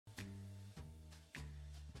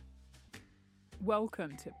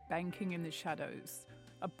Welcome to Banking in the Shadows,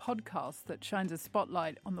 a podcast that shines a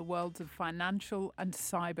spotlight on the worlds of financial and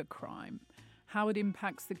cybercrime, how it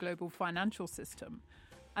impacts the global financial system,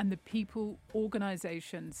 and the people,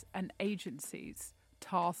 organizations, and agencies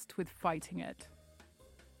tasked with fighting it.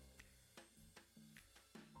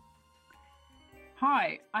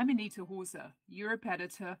 Hi, I'm Anita Hauser, Europe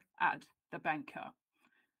editor at The Banker.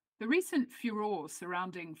 The recent furore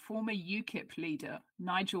surrounding former UKIP leader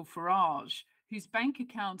Nigel Farage, whose bank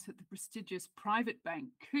account at the prestigious private bank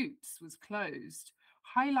PEPs was closed,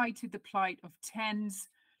 highlighted the plight of tens,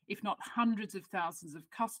 if not hundreds of thousands of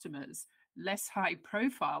customers, less high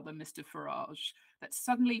profile than Mr. Farage, that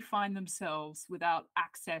suddenly find themselves without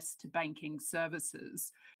access to banking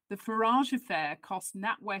services. The Farage affair cost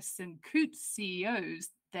NatWest and Coutts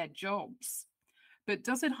CEOs their jobs. But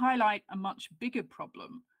does it highlight a much bigger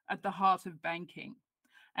problem at the heart of banking?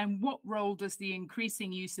 And what role does the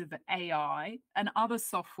increasing use of AI and other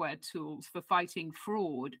software tools for fighting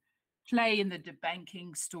fraud play in the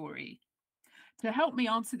debanking story? To help me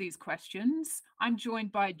answer these questions, I'm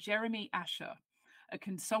joined by Jeremy Asher, a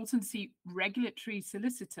consultancy regulatory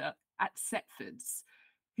solicitor at Setfords,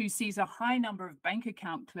 who sees a high number of bank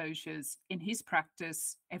account closures in his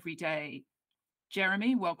practice every day.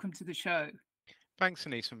 Jeremy, welcome to the show. Thanks,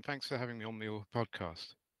 Anita, and thanks for having me on your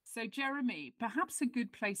podcast. So, Jeremy, perhaps a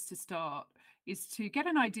good place to start is to get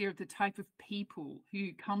an idea of the type of people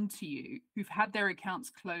who come to you who've had their accounts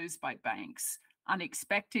closed by banks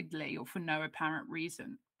unexpectedly or for no apparent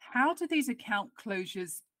reason. How do these account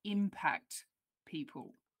closures impact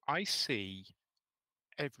people? I see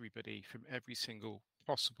everybody from every single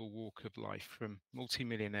possible walk of life, from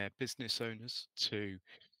multimillionaire business owners to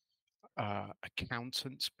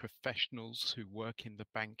accountants, professionals who work in the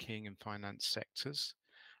banking and finance sectors,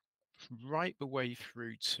 right the way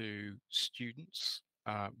through to students,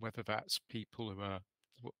 whether that's people who are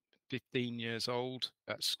 15 years old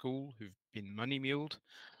at school who've been money muled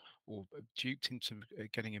or duped into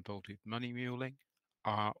getting involved with money muling,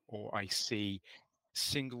 or I see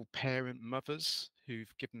single parent mothers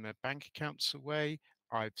who've given their bank accounts away.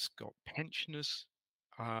 I've got pensioners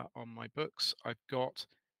on my books. I've got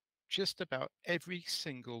just about every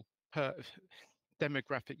single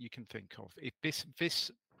demographic you can think of. If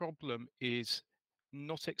this problem is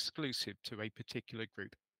not exclusive to a particular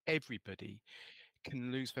group, everybody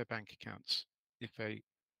can lose their bank accounts if they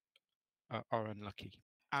are unlucky.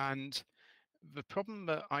 And the problem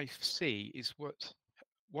that I see is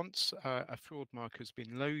once a fraud marker has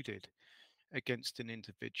been loaded against an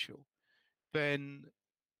individual, then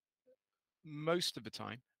most of the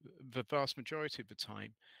time, the vast majority of the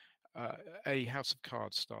time, a house of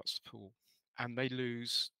cards starts to fall and they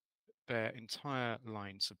lose their entire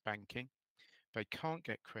lines of banking. They can't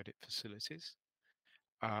get credit facilities.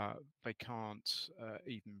 They can't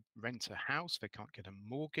even rent a house. They can't get a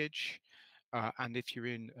mortgage. And if you're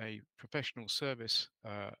in a professional service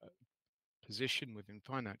position within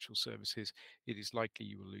financial services, it is likely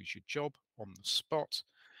you will lose your job on the spot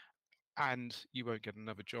and you won't get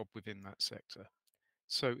another job within that sector.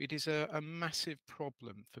 So it is a massive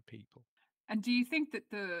problem for people. And do you think that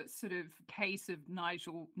the sort of case of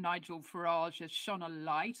Nigel Farage has shone a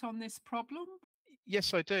light on this problem?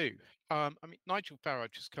 Yes, I do. I mean, Nigel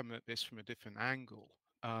Farage has come at this from a different angle,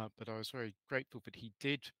 but I was very grateful that he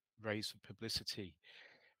did raise the publicity.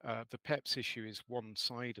 The PEPs issue is one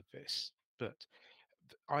side of this, but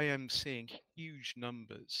I am seeing huge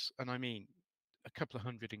numbers, and I mean a couple of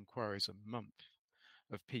hundred inquiries a month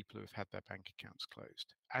of people who have had their bank accounts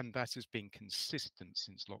closed. And that has been consistent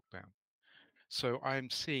since lockdown. So I am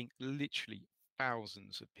seeing literally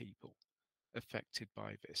thousands of people affected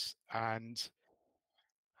by this. And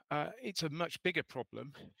it's a much bigger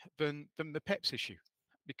problem than the PEPs issue,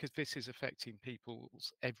 because this is affecting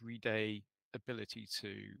people's everyday ability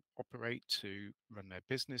to operate, to run their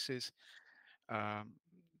businesses,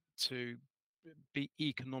 to be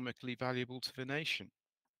economically valuable to the nation.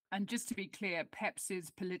 And just to be clear, PEPs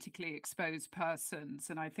is politically exposed persons,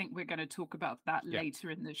 and I think we're going to talk about that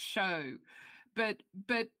later in the show. But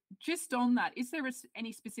just on that, is there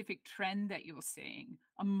any specific trend that you're seeing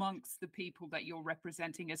amongst the people that you're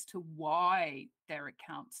representing as to why their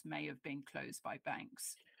accounts may have been closed by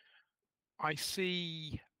banks? I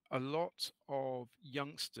see a lot of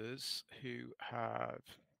youngsters who have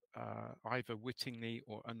either wittingly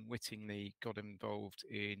or unwittingly got involved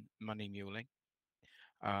in money muling.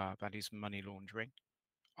 That is money laundering.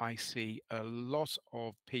 I see a lot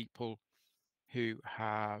of people who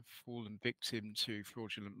have fallen victim to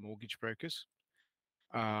fraudulent mortgage brokers,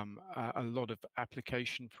 a lot of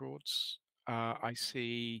application frauds. I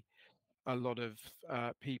see a lot of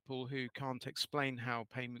people who can't explain how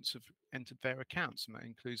payments have entered their accounts, and that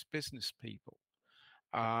includes business people.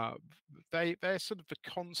 Uh, they're sort of the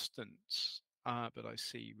constants that I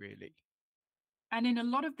see really. And in a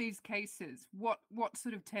lot of these cases, what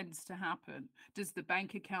sort of tends to happen? Does the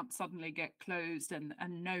bank account suddenly get closed and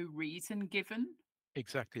no reason given?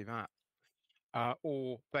 Exactly that.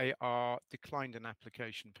 Or they are declined an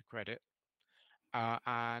application for credit,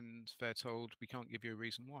 and they're told we can't give you a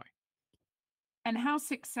reason why. And how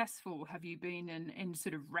successful have you been in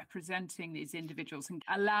sort of representing these individuals and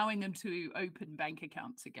allowing them to open bank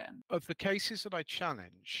accounts again? Of the cases that I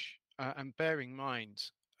challenge, and bear in mind,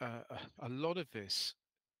 a lot of this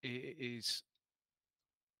is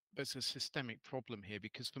there's a systemic problem here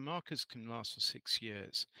because the markers can last for 6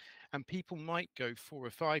 years, and people might go 4 or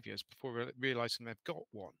 5 years before realizing they've got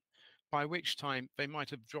one. By which time they might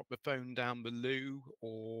have dropped the phone down the loo,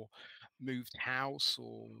 or moved house,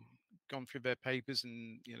 or gone through their papers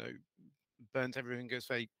and burnt everything because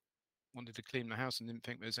they wanted to clean the house and didn't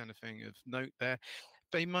think there was anything of note there.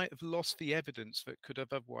 They might have lost the evidence that could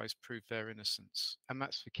have otherwise proved their innocence. And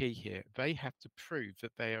that's the key here. They have to prove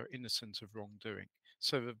that they are innocent of wrongdoing.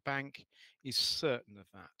 So the bank is certain of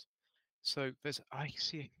that. So I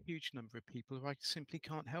see a huge number of people who I simply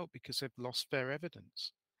can't help because they've lost their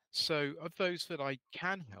evidence. So of those that I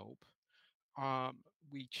can help, um,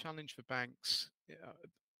 we challenge the banks,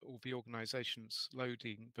 or the organisations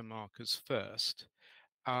loading the markers first,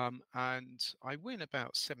 and I win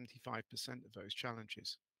about 75% of those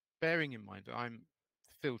challenges, bearing in mind that I'm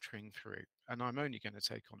filtering through and I'm only going to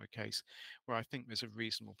take on a case where I think there's a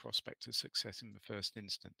reasonable prospect of success in the first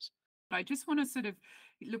instance. I just want to sort of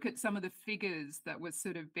look at some of the figures that were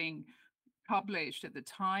sort of being published at the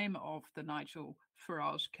time of the Nigel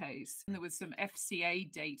Farage case. And there was some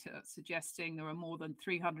FCA data suggesting there were more than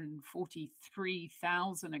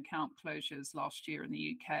 343,000 account closures last year in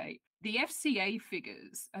the UK. The FCA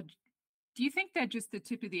figures are, do you think they're just the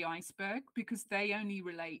tip of the iceberg because they only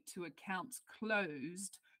relate to accounts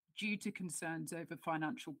closed due to concerns over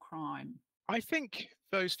financial crime? I think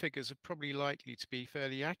those figures are probably likely to be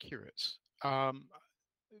fairly accurate. Um,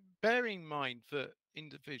 Bearing in mind that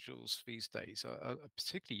individuals these days,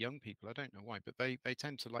 particularly young people, I don't know why, but they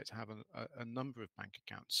tend to like to have a number of bank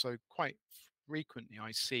accounts. So quite frequently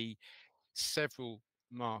I see several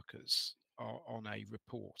markers on a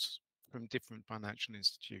report from different financial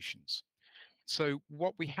institutions. So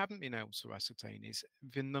what we haven't been able to ascertain is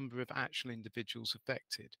the number of actual individuals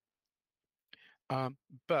affected. Um,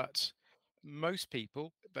 but most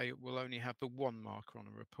people, they will only have the one marker on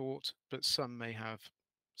a report, but some may have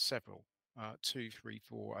several, two, three,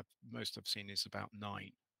 four. Most I've seen is about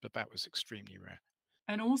 9, but that was extremely rare.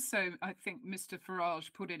 And also, I think Mr.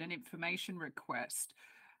 Farage put in an information request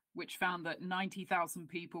which found that 90,000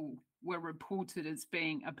 people were reported as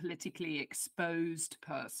being a politically exposed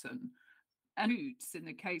person. And Boots, in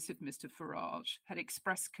the case of Mr. Farage, had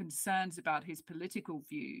expressed concerns about his political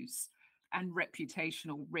views and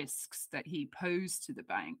reputational risks that he posed to the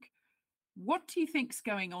bank. What do you think's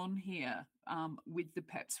going on here with the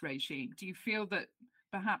PEPs regime? Do you feel that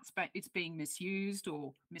perhaps it's being misused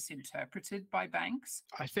or misinterpreted by banks?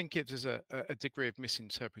 I think it is a degree of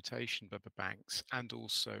misinterpretation by the banks, and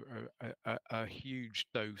also a huge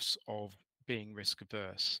dose of being risk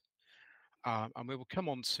averse. And we will come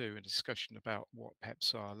on to a discussion about what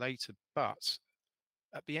PEPs are later. But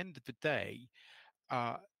at the end of the day,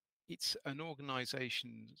 uh, it's an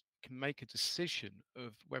organization can make a decision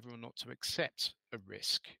of whether or not to accept a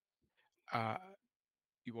risk. Uh,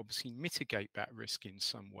 you obviously mitigate that risk in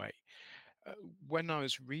some way. Uh, when I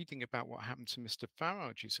was reading about what happened to Mr.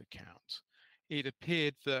 Farage's account, it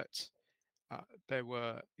appeared that there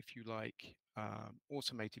were, if you like,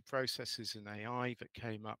 automated processes in AI that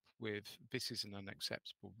came up with this is an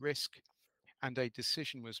unacceptable risk, and a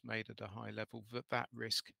decision was made at a high level that that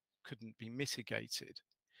risk couldn't be mitigated.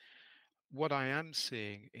 What I am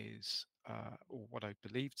seeing is, or what I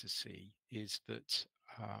believe to see, is that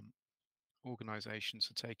organizations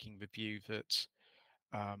are taking the view that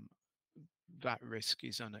um, that risk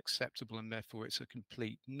is unacceptable and therefore it's a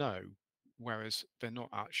complete no, whereas they're not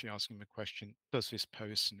actually asking the question, does this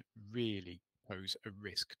person really pose a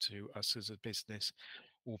risk to us as a business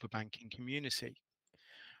or the banking community?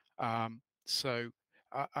 So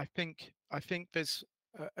I think there's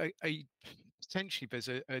a potentially there's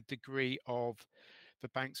a degree of the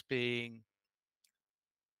banks being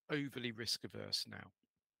overly risk averse now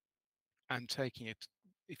and taking it,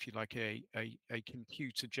 if you like, a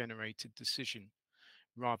computer generated decision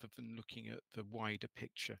rather than looking at the wider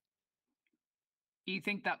picture. Do you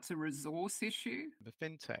think that's a resource issue? The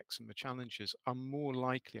fintechs and the challengers are more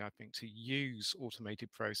likely, I think, to use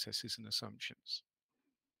automated processes and assumptions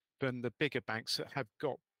than the bigger banks that have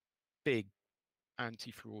got big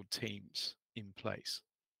anti-fraud teams in place.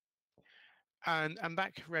 And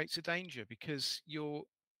that creates a danger because you're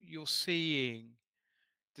seeing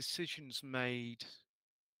decisions made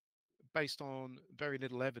based on very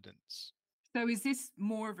little evidence. So is this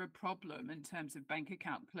more of a problem in terms of bank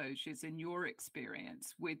account closures in your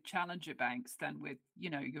experience with challenger banks than with,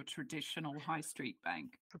 your traditional high street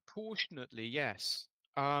bank? Proportionately, yes.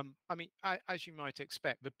 I mean, as you might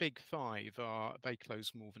expect, the big five they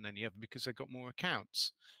close more than any other because they've got more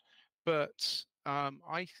accounts. But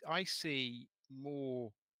I see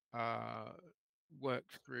more uh, work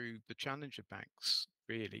through the challenger banks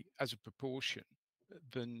really as a proportion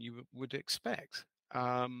than you would expect.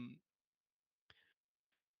 Um,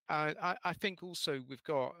 I think also we've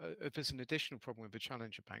got there's an additional problem with the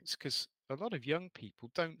challenger banks because a lot of young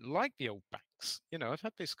people don't like the old banks. You know, I've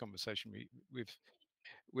had this conversation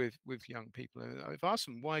with young people, and I've asked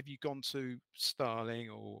them, "Why have you gone to Starling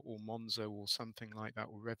or Monzo or something like that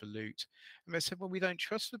or Revolut?" And they said, "Well, we don't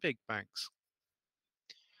trust the big banks."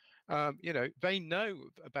 You know, they know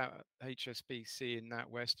about HSBC and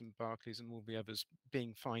NatWest and Barclays and all the others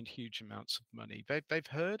being fined huge amounts of money. They've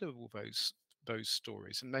heard of all those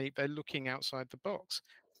stories, and they're looking outside the box.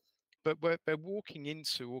 But they're walking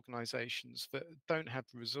into organisations that don't have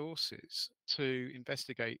the resources to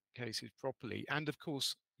investigate cases properly, and of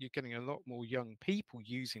course, you're getting a lot more young people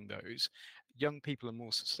using those. Young people are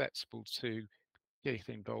more susceptible to get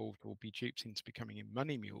involved or be duped into becoming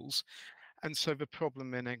money mules, and so the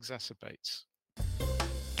problem then exacerbates.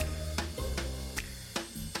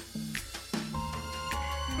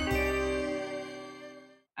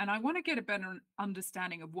 And I want to get a better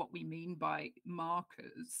understanding of what we mean by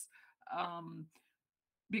markers. Um,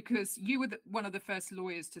 because you were one of the first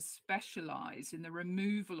lawyers to specialize in the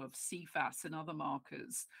removal of CFAS and other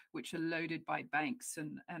markers, which are loaded by banks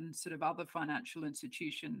and sort of other financial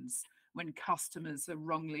institutions when customers are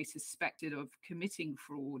wrongly suspected of committing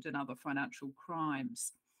fraud and other financial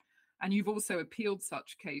crimes. And you've also appealed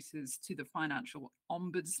such cases to the Financial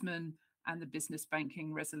Ombudsman and the Business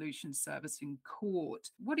Banking Resolution Service in court.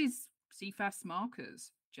 What is CFAS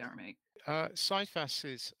markers, Jeremy? CIFAS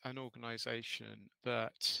is an organisation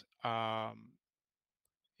that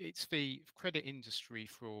it's the credit industry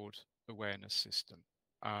fraud awareness system,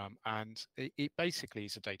 and it basically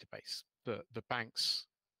is a database that the banks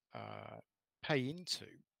uh, pay into,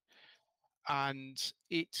 and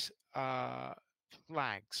it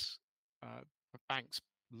flags banks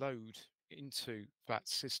load into that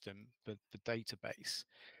system, the database,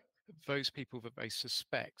 those people that they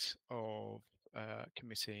suspect of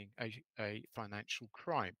committing a financial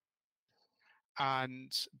crime.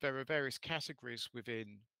 And there are various categories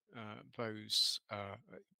within those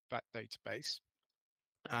that database.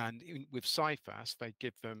 And with CIFAS, they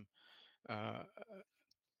give them uh,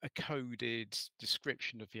 a coded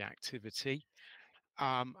description of the activity,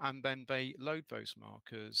 and then they load those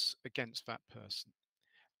markers against that person,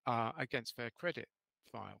 against their credit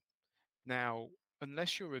file. Now,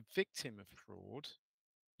 unless you're a victim of fraud,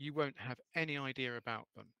 you won't have any idea about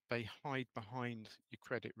them. They hide behind your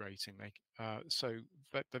credit rating. So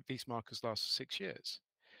these markers last for 6 years.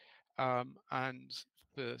 And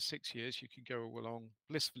for 6 years, you could go along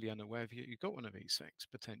blissfully unaware that you got one of these things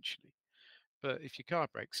potentially. But if your car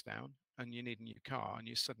breaks down and you need a new car and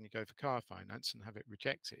you suddenly go for car finance and have it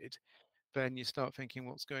rejected, then you start thinking,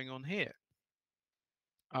 what's going on here?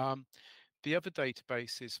 Um, the other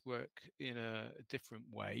databases work in a different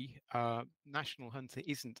way. National Hunter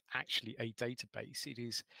isn't actually a database. It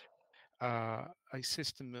is a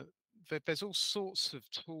system that there's all sorts of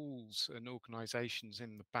tools and organizations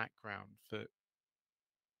in the background that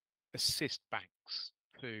assist banks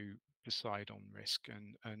to decide on risk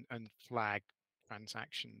and flag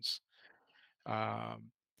transactions.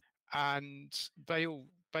 Um, and they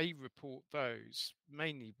report those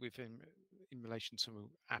mainly in relation to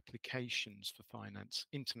applications for finance.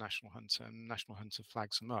 International Hunter and National Hunter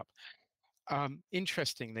flags them up.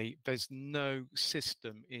 Interestingly, there's no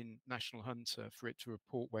system in National Hunter for it to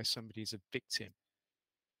report where somebody is a victim.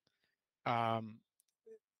 Um,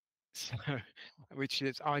 so, which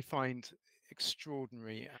is I find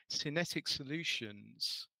extraordinary. Synetic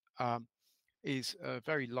Solutions is a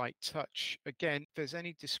very light touch. Again, if there's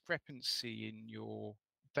any discrepancy in your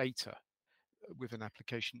data with an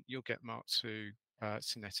application, you'll get marked to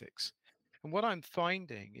Synetics. And what I'm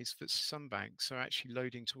finding is that some banks are actually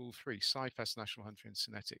loading to all three, CIFAS, National Hunter, and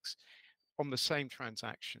Synetics, on the same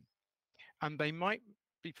transaction. And they might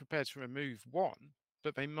be prepared to remove one,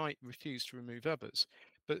 but they might refuse to remove others.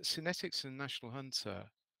 But Synetics and National Hunter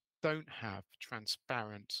don't have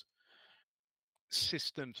transparent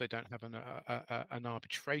systems. They don't have an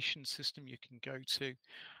arbitration system you can go to.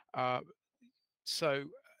 Uh, so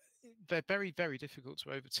they're very, very difficult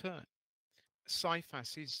to overturn.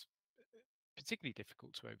 CIFAS is particularly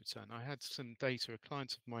difficult to overturn. I had some data. A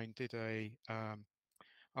client of mine did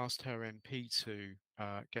asked her MP to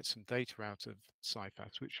get some data out of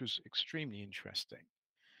CIFAS, which was extremely interesting.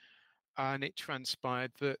 And it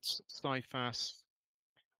transpired that CIFAS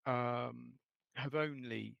have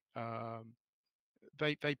only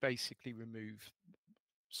they basically remove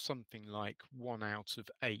something like 1 out of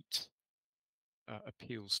 8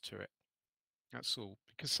 appeals to it. That's all,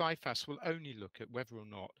 because CIFAS will only look at whether or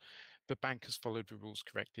not the bank has followed the rules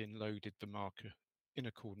correctly and loaded the marker in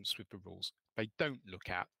accordance with the rules. They don't look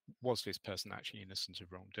at, was this person actually innocent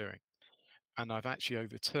of wrongdoing? And I've actually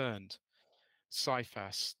overturned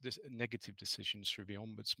CIFAS negative decisions through the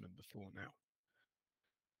ombudsman before now.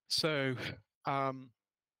 So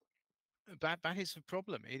that is the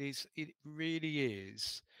problem. It really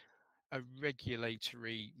is a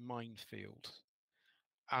regulatory minefield,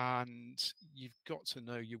 and you've got to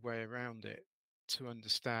know your way around it to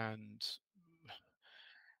understand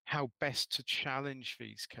how best to challenge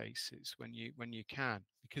these cases when you can.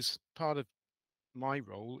 Because part of my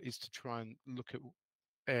role is to try and look at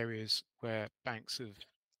areas where banks have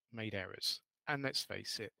made errors. And let's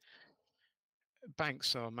face it,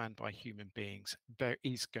 banks are manned by human beings. There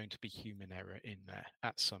is going to be human error in there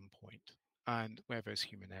at some point. And where there's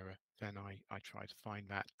human error, then I try to find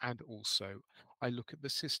that. And also, I look at the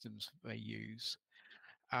systems they use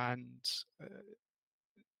and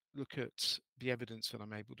look at the evidence that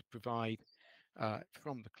I'm able to provide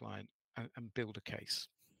from the client and build a case.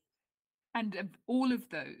 And all of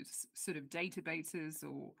those sort of databases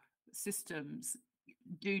or systems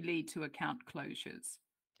do lead to account closures.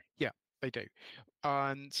 Yeah, they do.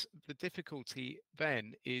 And the difficulty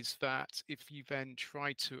then is that if you then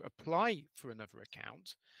try to apply for another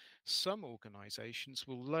account, some organizations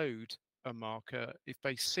will load a marker if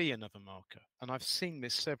they see another marker. And I've seen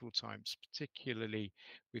this several times, particularly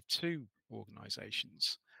with 2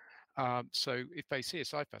 organizations. So if they see a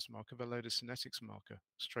CIFAS marker, they'll load a Synetics marker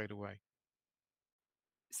straight away.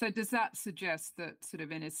 So does that suggest that sort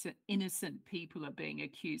of innocent people are being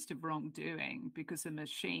accused of wrongdoing because a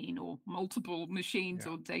machine or multiple machines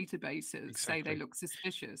Yeah, or databases say they exactly. look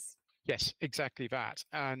suspicious? Yes, exactly that.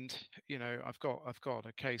 And I've got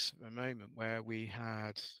a case at the moment where we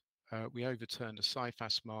overturned a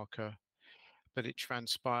CIFAS marker, but it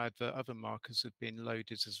transpired that other markers had been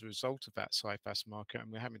loaded as a result of that CIFAS marker, and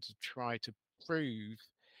we're having to try to prove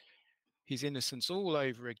his innocence all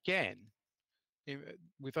over again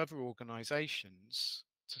with other organisations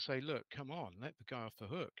to say, look, come on, let the guy off the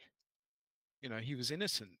hook. He was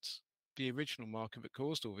innocent. The original marker that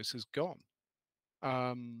caused all this has gone.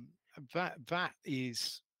 Um, that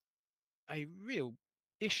is a real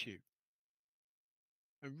issue,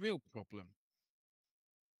 a real problem.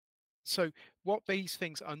 So what these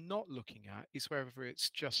things are not looking at is whether it's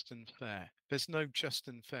just and fair. There's no just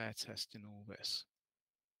and fair test in all this.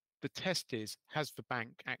 The test is, has the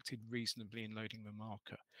bank acted reasonably in loading the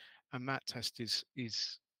marker? And that test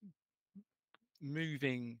is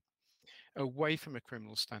moving away from a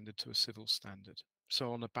criminal standard to a civil standard.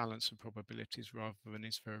 So on a balance of probabilities rather than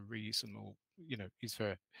is there a reasonable,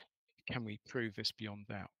 can we prove this beyond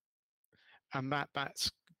doubt? And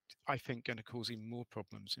that's, I think, going to cause even more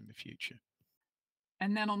problems in the future.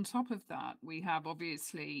 And then on top of that, we have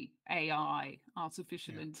obviously AI,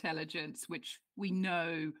 artificial Yeah. intelligence, which we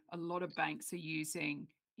know a lot of banks are using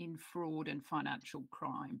in fraud and financial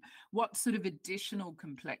crime. What sort of additional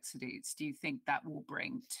complexities do you think that will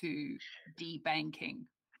bring to debanking?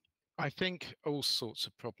 I think all sorts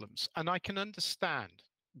of problems. And I can understand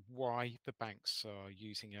why the banks are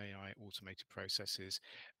using AI automated processes.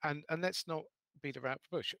 And let's not beat around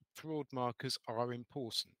the bush. Fraud markers are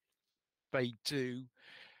important. They do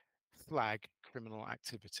flag criminal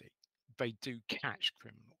activity. They do catch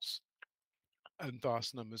criminals and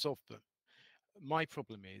vast numbers of them. My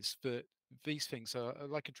problem is that these things are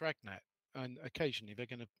like a dragnet, and occasionally they're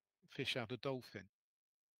going to fish out a dolphin.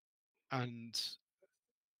 And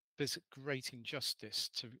there's a great injustice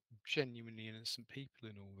to genuinely innocent people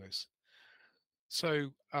in all this.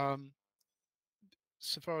 So,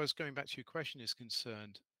 so far as going back to your question is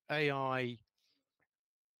concerned, AI,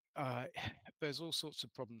 there's all sorts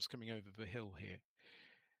of problems coming over the hill here.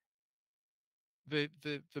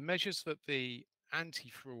 The measures that the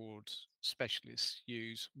anti-fraud specialists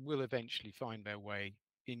use will eventually find their way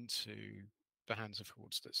into the hands of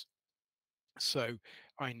fraudsters. So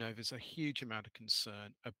I know there's a huge amount of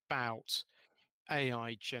concern about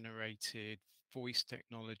AI generated voice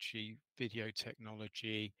technology, video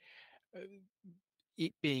technology, uh,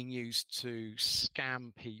 it being used to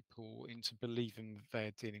scam people into believing that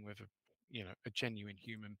they're dealing with a genuine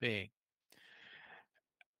human being.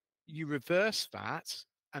 You reverse that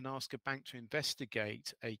and ask a bank to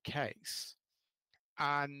investigate a case,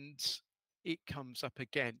 and it comes up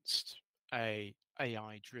against a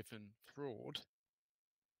AI driven fraud.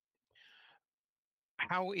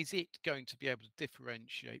 How is it going to be able to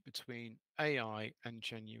differentiate between AI and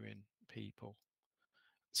genuine people?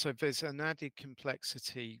 So there's an added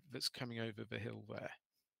complexity that's coming over the hill there.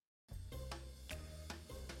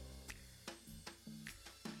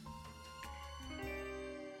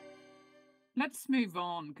 Let's move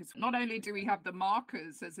on, because not only do we have the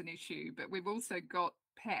markers as an issue, but we've also got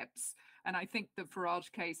PEPs. And I think the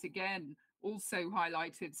Farage case again also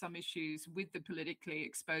highlighted some issues with the politically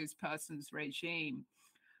exposed persons regime,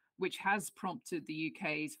 which has prompted the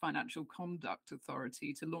UK's Financial Conduct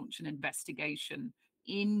Authority to launch an investigation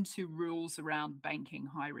into rules around banking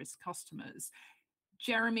high risk customers.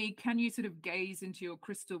 Jeremy, can you sort of gaze into your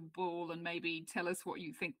crystal ball and maybe tell us what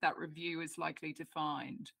you think that review is likely to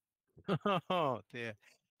find? Oh dear,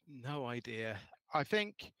 no idea. I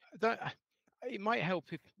think that it might help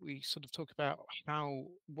if we sort of talk about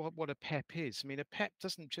what a PEP is. I mean, a PEP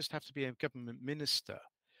doesn't just have to be a government minister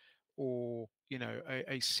or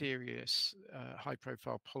a serious high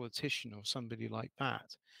profile politician or somebody like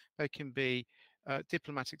that. They can be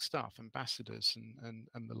diplomatic staff, ambassadors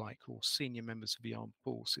and the like, or senior members of the armed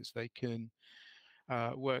forces. They can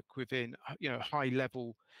work within high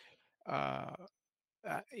level uh,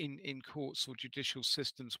 in courts or judicial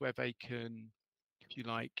systems where they can, if you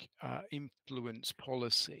like, influence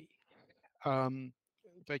policy. Um,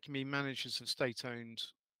 they can be managers of state-owned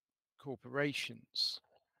corporations.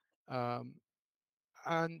 Um,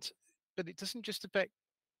 and but it doesn't just affect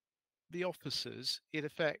the officers, it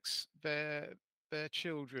affects their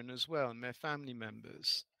children as well and their family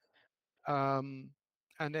members, um,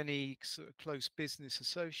 and any sort of close business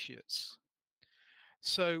associates.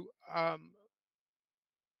 So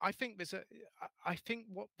I think I think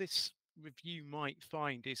what this review might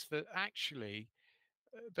find is that actually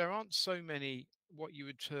there aren't so many what you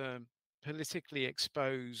would term politically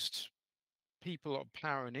exposed people of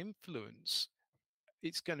power and influence.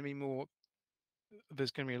 It's going to be more,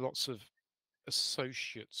 there's going to be lots of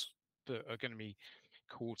associates that are going to be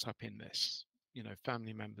caught up in this,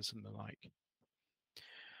 family members and the like.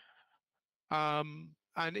 And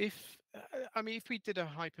I mean, if we did a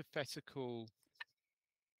hypothetical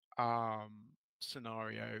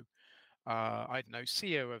scenario, I don't know,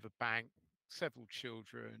 CEO of a bank, several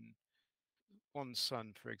children, one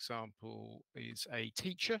son, for example, is a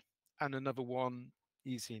teacher, and another one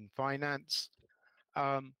is in finance.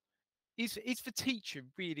 Um, is the teacher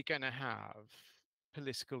really going to have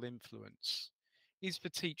political influence? Is the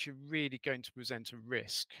teacher really going to present a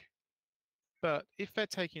risk? But if they're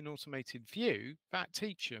taking an automated view, that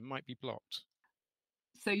teacher might be blocked.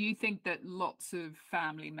 So you think that lots of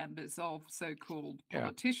family members of so-called Yeah,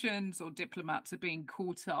 politicians or diplomats are being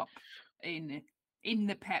caught up in in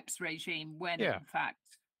the PEPs regime when yeah. in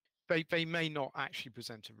fact They may not actually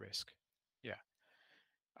present a risk. Yeah.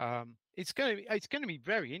 It's going to be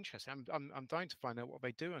very interesting. I'm dying to find out what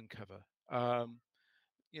they do uncover.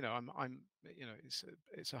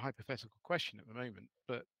 It's a hypothetical question at the moment,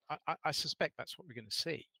 but I suspect that's what we're going to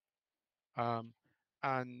see. Um,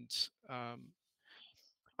 and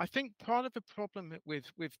I think part of the problem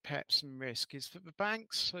with PEPs and risk is that the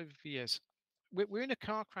banks over the years, we're in a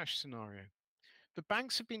car crash scenario. The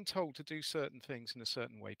banks have been told to do certain things in a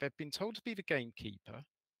certain way. They've been told to be the gamekeeper,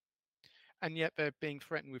 and yet they're being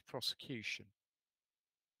threatened with prosecution.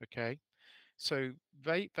 Okay, so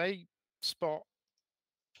they spot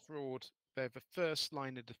fraud. They're the first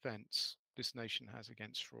line of defense this nation has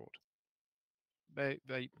against fraud.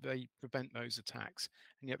 They prevent those attacks,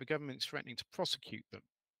 and yet the government's threatening to prosecute them.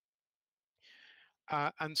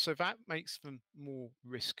 And so that makes them more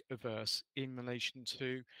risk averse in relation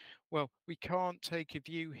to, well, we can't take a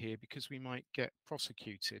view here because we might get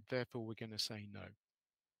prosecuted, therefore we're going to say no.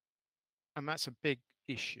 And that's a big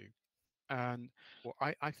issue. And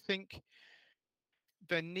I think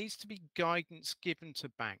there needs to be guidance given to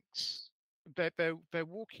banks. They're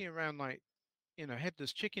walking around like,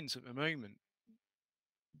 headless chickens at the moment,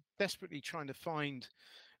 desperately trying to find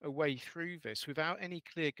a way through this without any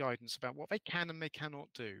clear guidance about what they can and they cannot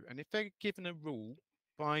do. And if they're given a rule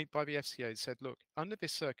by the FCA that said, look, under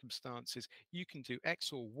this circumstances, you can do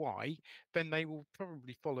X or Y, then they will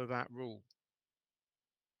probably follow that rule.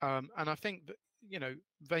 And I think that,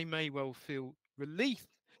 they may well feel relief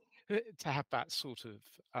to have that sort of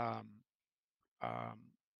um,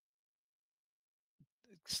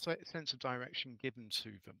 sense of direction given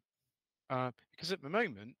to them. Because at the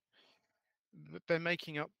moment, they're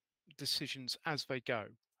making up decisions as they go,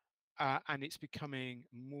 and it's becoming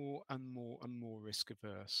more and more and more risk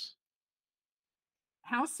averse.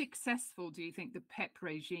 How successful do you think the PEP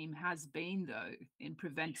regime has been, though, in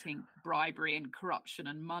preventing bribery and corruption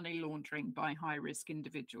and money laundering by high risk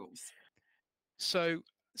individuals? So,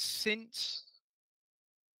 since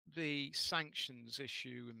the sanctions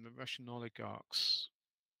issue and the Russian oligarchs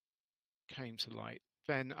came to light,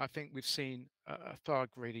 then I think we've seen a far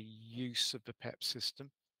greater use of the PEP system,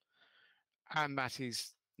 and that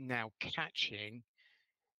is now catching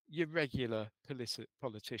your regular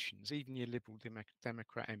politicians, even your Liberal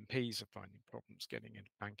Democrat MPs are finding problems getting into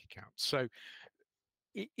bank accounts. So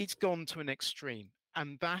it's gone to an extreme,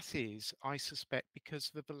 and that is, I suspect,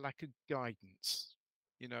 because of the lack of guidance.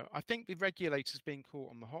 I think the regulators being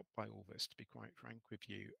caught on the hop by all this, to be quite frank with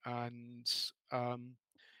you, and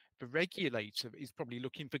the regulator is probably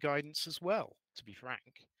looking for guidance as well, to be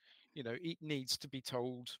frank. It needs to be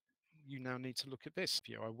told, you now need to look at this.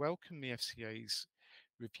 I welcome the FCA's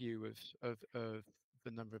review of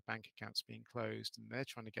the number of bank accounts being closed, and they're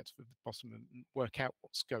trying to get to the bottom and work out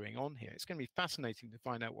what's going on here. It's going to be fascinating to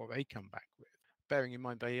find out what they come back with, bearing in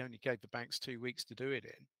mind they only gave the banks 2 weeks to do it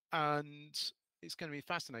in. And it's going to be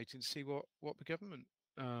fascinating to see what the government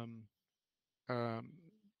um, um,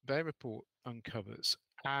 their report uncovers,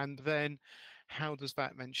 and then how does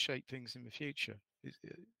that then shape things in the future?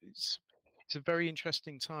 It's it's a very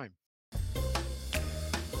interesting time.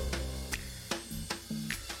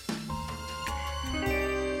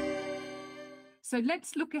 So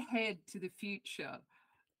let's look ahead to the future.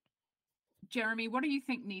 Jeremy, what do you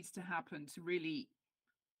think needs to happen to really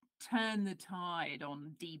turn the tide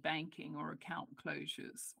on debanking or account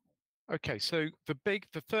closures? Okay, so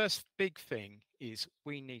the first big thing is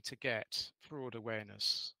we need to get fraud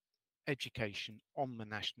awareness education on the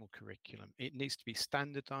national curriculum. It needs to be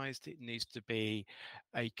standardized. It needs to be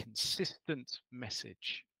a consistent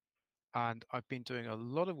message. And I've been doing a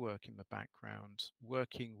lot of work in the background,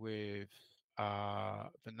 working with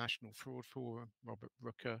the National Fraud Forum, Robert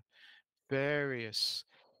Rooker, various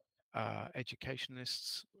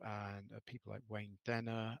educationalists, and people like Wayne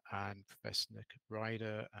Denner and Professor Nick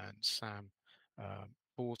Ryder and Sam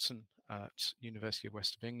Borton at University of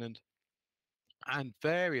West of England, and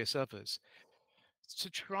various others, to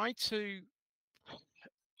try to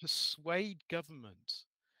persuade government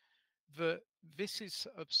that this is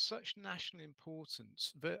of such national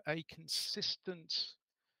importance that a consistent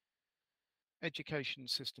education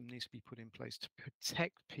system needs to be put in place to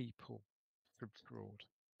protect people from fraud.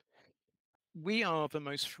 We are the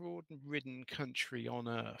most fraud-ridden country on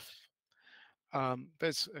earth.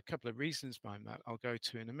 There's a couple of reasons behind that I'll go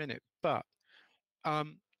to in a minute, but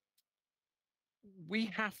um, we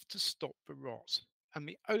have to stop the rot. And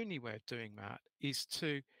the only way of doing that is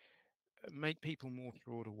to make people more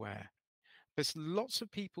fraud aware. There's lots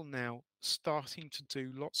of people now starting to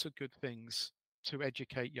do lots of good things to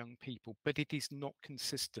educate young people, but it is not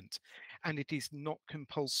consistent and it is not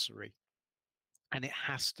compulsory. And it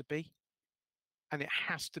has to be. And it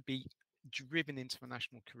has to be driven into the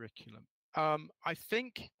national curriculum. I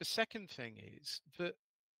think the second thing is that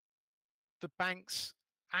the banks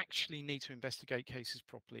actually need to investigate cases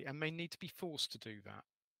properly, and they need to be forced to do that.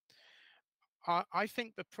 I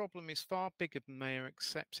think the problem is far bigger than they are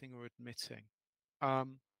accepting or admitting.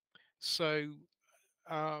 Um, so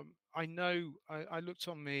I know I looked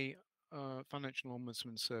on the Financial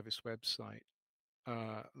Ombudsman Service website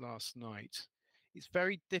last night. It's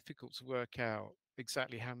very difficult to work out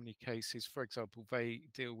exactly how many cases, for example, they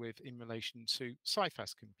deal with in relation to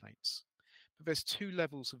CIFAS complaints. But there's two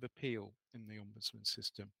levels of appeal in the ombudsman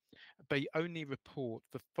system. They only report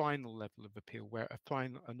the final level of appeal, where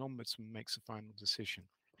an ombudsman makes a final decision.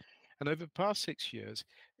 And over the past 6 years,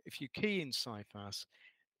 if you key in CIFAS,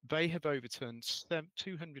 they have overturned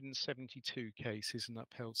 272 cases and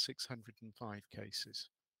upheld 605 cases.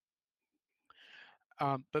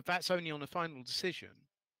 But that's only on a final decision.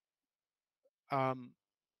 Um,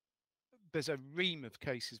 there's a ream of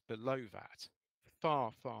cases below that,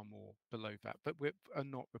 far, far more below that, but are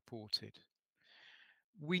not reported.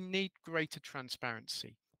 We need greater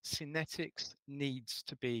transparency. Synetics needs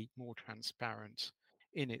to be more transparent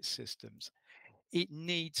in its systems. It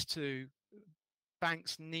needs to,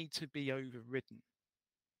 banks need to be overridden.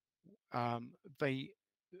 Um, they,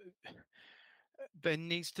 there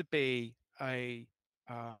needs to be a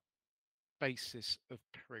basis of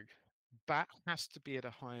proof. that has to be at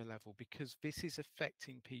a higher level because this is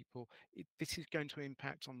affecting people. This is going to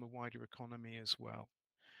impact on the wider economy as well.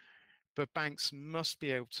 But banks must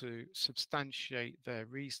be able to substantiate their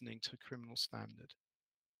reasoning to a criminal standard.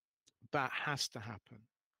 That has to happen.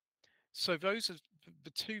 So those are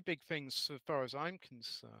the two big things so far as I'm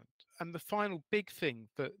concerned. And the final big thing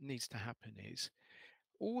that needs to happen is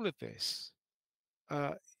all of this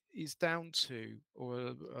is down to,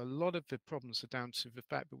 or a lot of the problems are down to the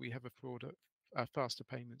fact that we have a faster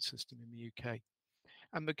payment system in the UK.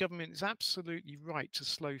 And the government is absolutely right to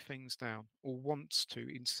slow things down, or wants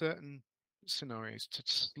to in certain scenarios to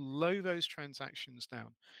slow those transactions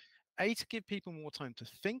down. A, to give people more time to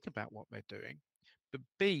think about what they're doing, but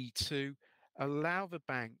B, to allow the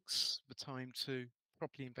banks the time to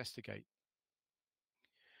properly investigate.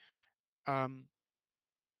 And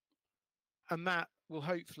that will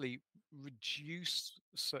hopefully reduce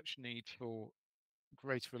such need for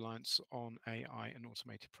greater reliance on AI and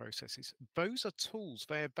automated processes. Those are tools,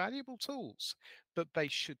 they are valuable tools, but they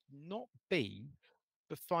should not be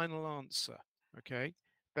the final answer. Okay,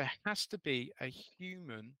 there has to be a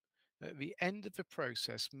human at the end of the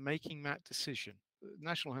process making that decision.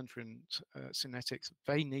 National Hunter and Synetics,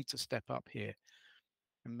 they need to step up here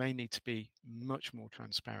and they need to be much more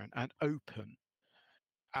transparent and open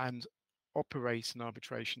and operate an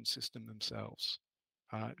arbitration system themselves.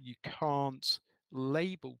 You can't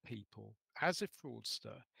label people as a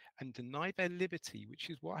fraudster and deny their liberty, which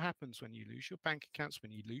is what happens when you lose your bank accounts,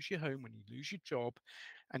 when you lose your home, when you lose your job,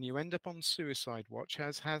 and you end up on suicide watch,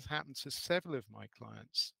 as has happened to several of my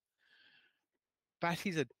clients. That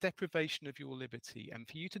is a deprivation of your liberty. And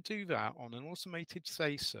for you to do that on an automated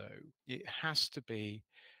say-so, it has to be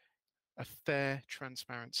a fair,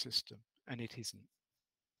 transparent system, and it isn't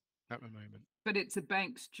at the moment. But it's a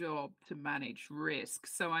bank's job to manage risk.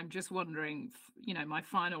 So I'm just wondering, my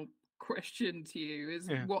final question to you is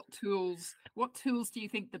what tools do you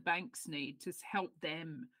think the banks need to help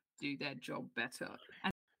them do their job better?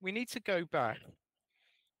 And we need to go back.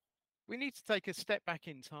 We need to take a step back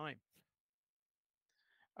in time,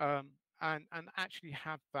 and actually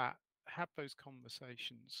have those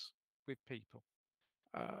conversations with people.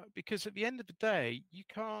 Because at the end of the day, you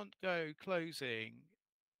can't go closing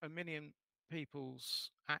 1 million people's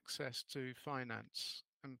access to finance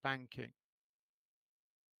and banking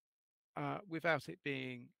without it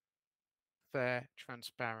being fair,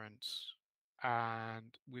 transparent,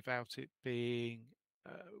 and without it being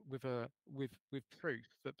with proof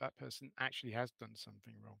that that person actually has done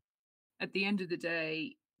something wrong. at the end of the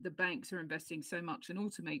day, the banks are investing so much in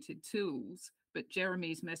automated tools, but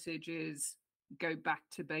Jeremy's message is go back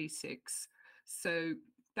to basics. So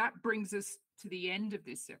that brings us to the end of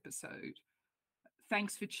this episode.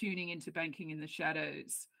 Thanks for tuning into Banking in the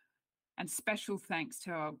Shadows. And special thanks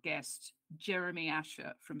to our guest, Jeremy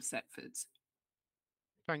Asher from Setford's.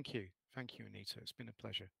 Thank you. Thank you, Anita. It's been a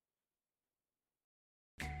pleasure.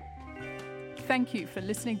 Thank you for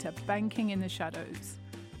listening to Banking in the Shadows,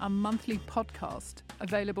 a monthly podcast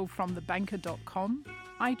available from thebanker.com,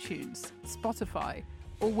 iTunes, Spotify,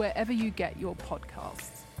 or wherever you get your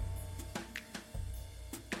podcasts.